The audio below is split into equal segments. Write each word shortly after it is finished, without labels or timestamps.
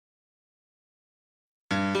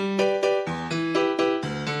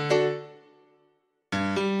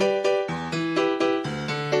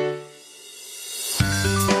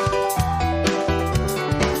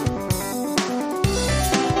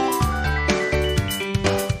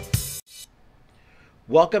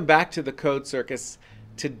Welcome back to the Code Circus.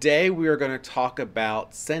 Today we are going to talk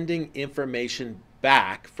about sending information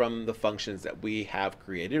back from the functions that we have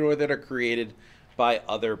created or that are created by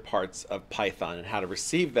other parts of Python and how to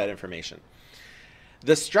receive that information.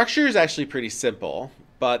 The structure is actually pretty simple,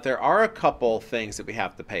 but there are a couple things that we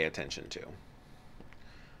have to pay attention to.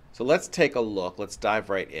 So let's take a look. Let's dive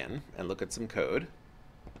right in and look at some code.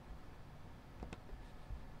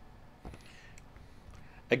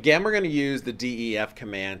 Again, we're going to use the def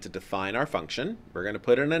command to define our function. We're going to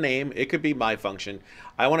put in a name. It could be my function.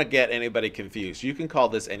 I want to get anybody confused. You can call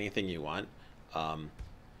this anything you want.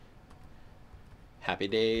 Happy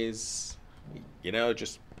days,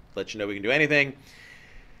 just let you know we can do anything.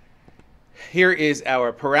 Here is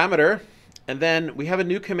our parameter. And then we have a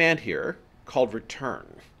new command here called return.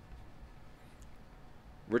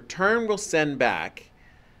 Return will send back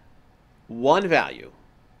one value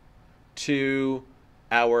to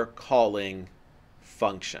our calling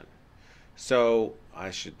function. So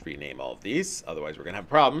I should rename all of these, otherwise we're going to have a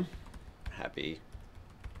problem. Happy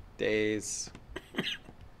days.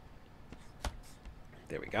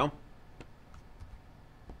 There we go.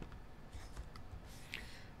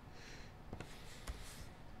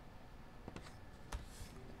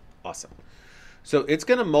 Awesome. So it's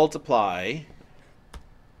going to multiply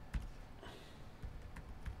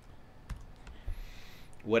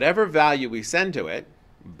whatever value we send to it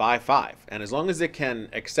by 5. And as long as it can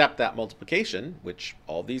accept that multiplication, which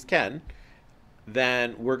all these can,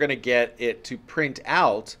 then we're going to get it to print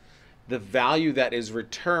out the value that is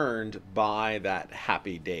returned by that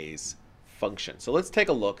happy days function. So let's take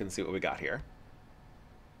a look and see what we got here.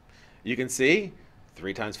 You can see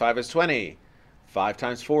 3 times 5 is 20. 5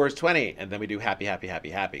 times 4 is 20. And then we do happy, happy,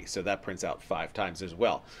 happy, happy. So that prints out 5 times as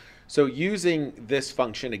well. So using this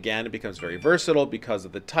function, again, it becomes very versatile because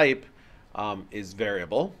of the type is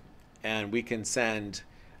variable. And we can send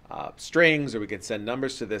strings or we can send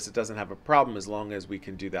numbers to this. It doesn't have a problem as long as we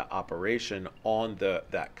can do that operation on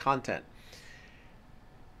that content.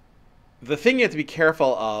 The thing you have to be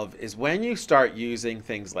careful of is when you start using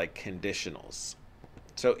things like conditionals.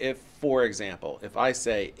 So if, for example, if I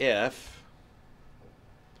say if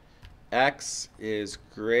x is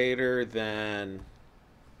greater than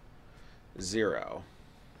 0,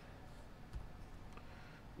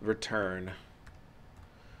 return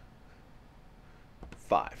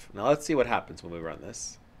 5. Now let's see what happens when we run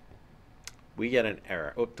this. We get an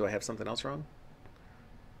error. Oh, do I have something else wrong?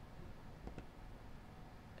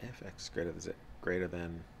 If x greater than greater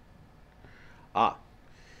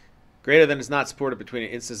than is not supported between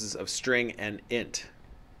instances of string and int.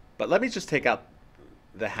 But let me just take out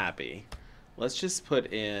the happy. Let's just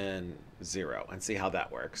put in 0 and see how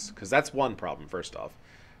that works, because that's one problem first off.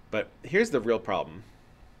 But here's the real problem.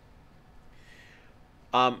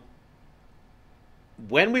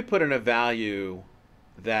 When we put in a value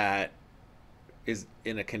that is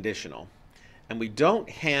in a conditional and we don't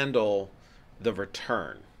handle the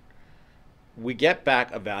return, we get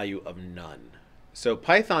back a value of none. So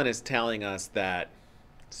Python is telling us that,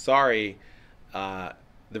 sorry, the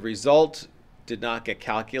result did not get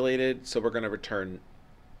calculated, so we're going to return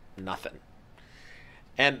nothing.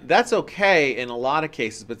 And that's okay in a lot of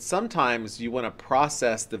cases, but sometimes you want to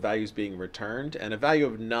process the values being returned, and a value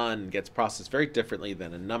of none gets processed very differently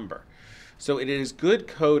than a number. So it is good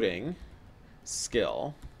coding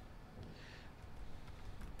skill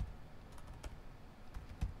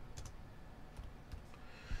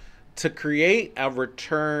to create a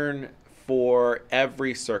return for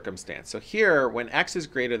every circumstance. So here, when x is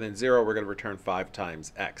greater than 0, we're going to return 5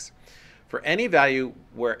 times x. For any value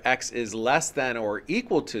where x is less than or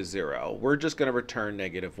equal to 0, we're just going to return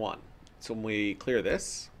 -1. So when we clear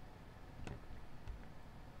this,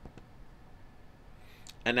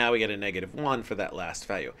 and now we get a -1 for that last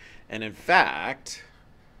value. And in fact,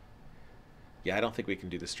 yeah, I don't think we can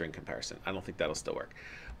do the string comparison. I don't think that'll still work.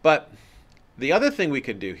 But the other thing we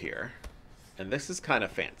can do here, and this is kind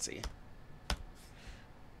of fancy,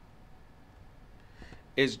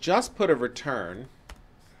 is just put a return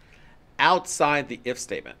outside the if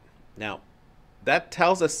statement. Now, that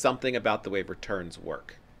tells us something about the way returns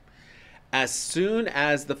work. As soon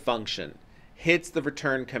as the function hits the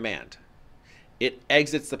return command, it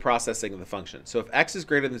exits the processing of the function. So if x is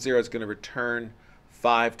greater than 0, it's going to return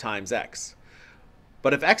 5 times x.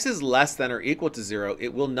 But if x is less than or equal to 0,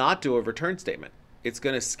 it will not do a return statement. It's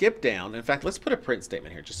going to skip down. In fact, let's put a print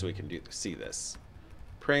statement here just so we can see this.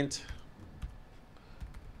 Print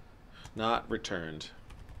not returned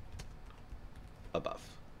above.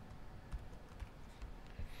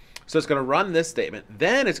 So it's going to run this statement.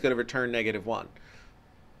 Then it's going to return -1.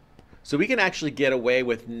 So we can actually get away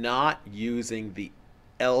with not using the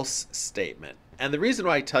else statement. And the reason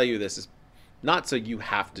why I tell you this is not so you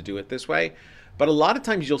have to do it this way, but a lot of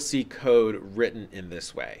times you'll see code written in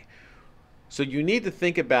this way. So you need to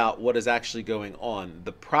think about what is actually going on.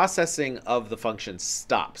 The processing of the function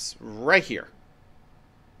stops right here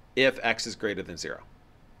if x is greater than 0.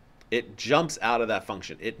 It jumps out of that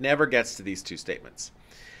function. It never gets to these two statements.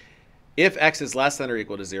 If x is less than or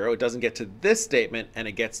equal to 0, it doesn't get to this statement, and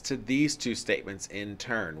it gets to these two statements in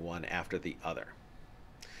turn, one after the other.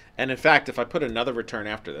 And in fact, if I put another return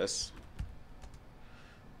after this,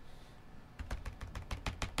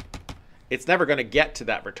 it's never going to get to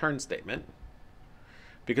that return statement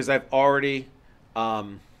because I've already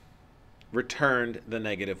returned the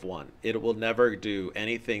 -1. It will never do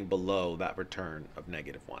anything below that return of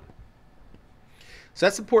 -1. So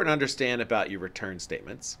that's important to understand about your return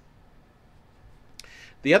statements.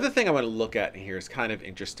 The other thing I want to look at here is kind of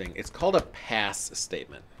interesting. It's called a pass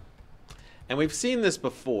statement. And we've seen this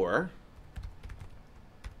before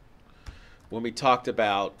when we talked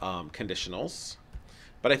about conditionals,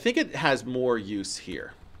 but I think it has more use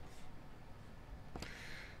here.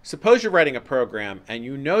 Suppose you're writing a program and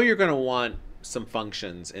you know you're going to want some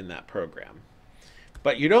functions in that program,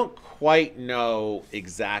 but you don't quite know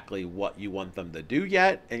exactly what you want them to do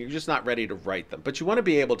yet, and you're just not ready to write them. But you want to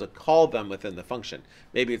be able to call them within the function.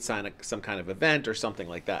 Maybe it's some kind of event or something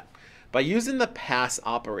like that. By using the pass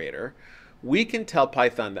operator, we can tell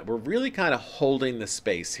Python that we're really kind of holding the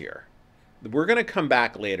space here. We're going to come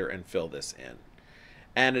back later and fill this in.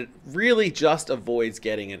 And it really just avoids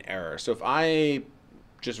getting an error. So if I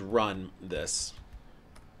just run this,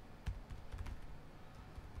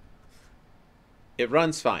 it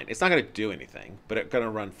runs fine. It's not going to do anything, but it's going to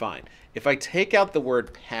run fine. If I take out the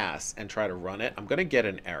word pass and try to run it, I'm going to get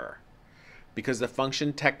an error because the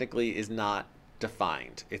function technically is not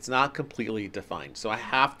defined. It's not completely defined. So I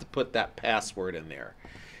have to put that password in there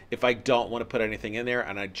if I don't want to put anything in there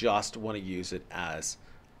and I just want to use it as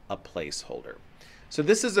a placeholder. So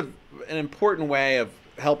this is an important way of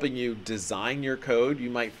helping you design your code. You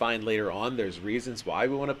might find later on there's reasons why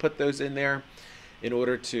we want to put those in there in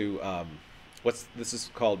order to this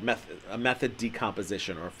is called a method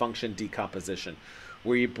decomposition or function decomposition,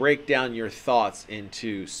 where you break down your thoughts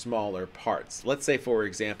into smaller parts. Let's say, for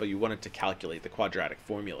example, you wanted to calculate the quadratic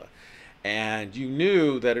formula, and you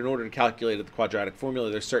knew that in order to calculate the quadratic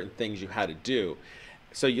formula, there's certain things you had to do.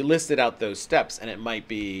 So you listed out those steps, and it might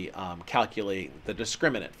be calculate the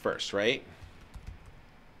discriminant first, right?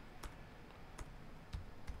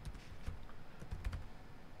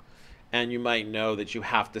 And you might know that you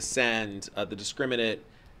have to send the discriminant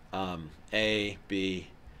A, B,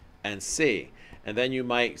 and C. And then you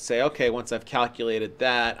might say, okay, once I've calculated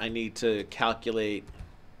that, I need to calculate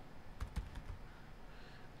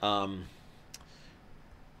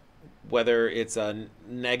whether it's a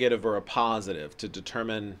negative or a positive to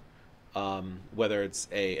determine whether it's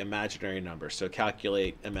a imaginary number. So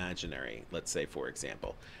calculate imaginary, let's say, for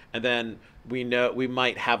example. And then we know we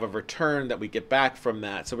might have a return that we get back from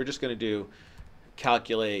that. So we're just going to do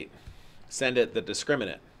calculate, send it the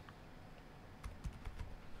discriminant.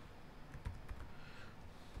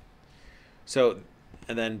 So,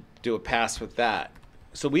 and then do a pass with that.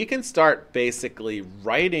 So we can start basically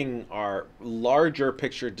writing our larger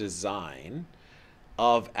picture design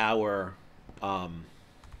of our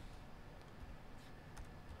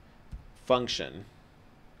function,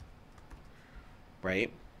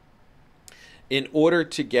 right, in order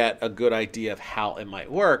to get a good idea of how it might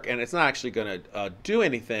work. And it's not actually going to do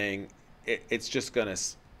anything. It's just going to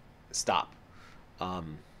stop. I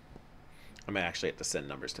might actually have to send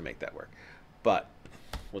numbers to make that work, but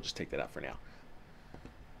we'll just take that out for now.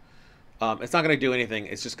 It's not going to do anything.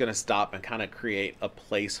 It's just going to stop and kind of create a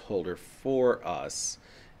placeholder for us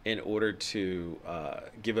in order to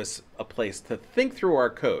give us a place to think through our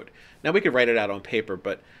code. Now, we could write it out on paper,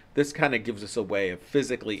 but this kind of gives us a way of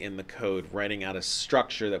physically in the code writing out a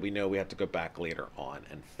structure that we know we have to go back later on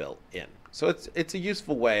and fill in. So it's a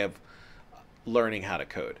useful way of learning how to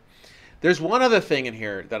code. There's one other thing in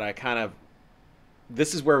here that I kind of,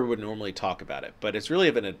 this is where we would normally talk about it, but it's really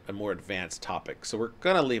a more advanced topic, so we're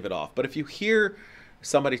going to leave it off. But if you hear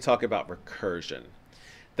somebody talk about recursion,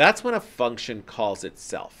 that's when a function calls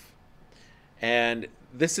itself. And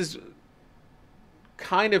this is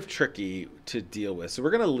kind of tricky to deal with. So we're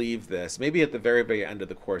going to leave this. Maybe at the very, very end of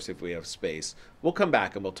the course, if we have space, we'll come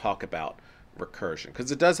back and we'll talk about recursion,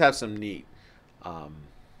 because it does have some neat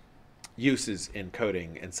uses in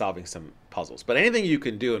coding and solving some puzzles. But anything you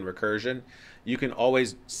can do in recursion, you can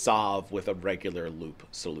always solve with a regular loop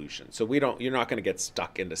solution. So you're not going to get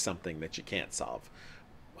stuck into something that you can't solve,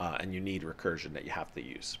 and you need recursion that you have to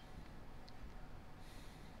use.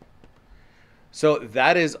 So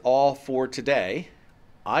that is all for today.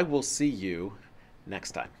 I will see you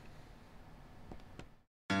next time.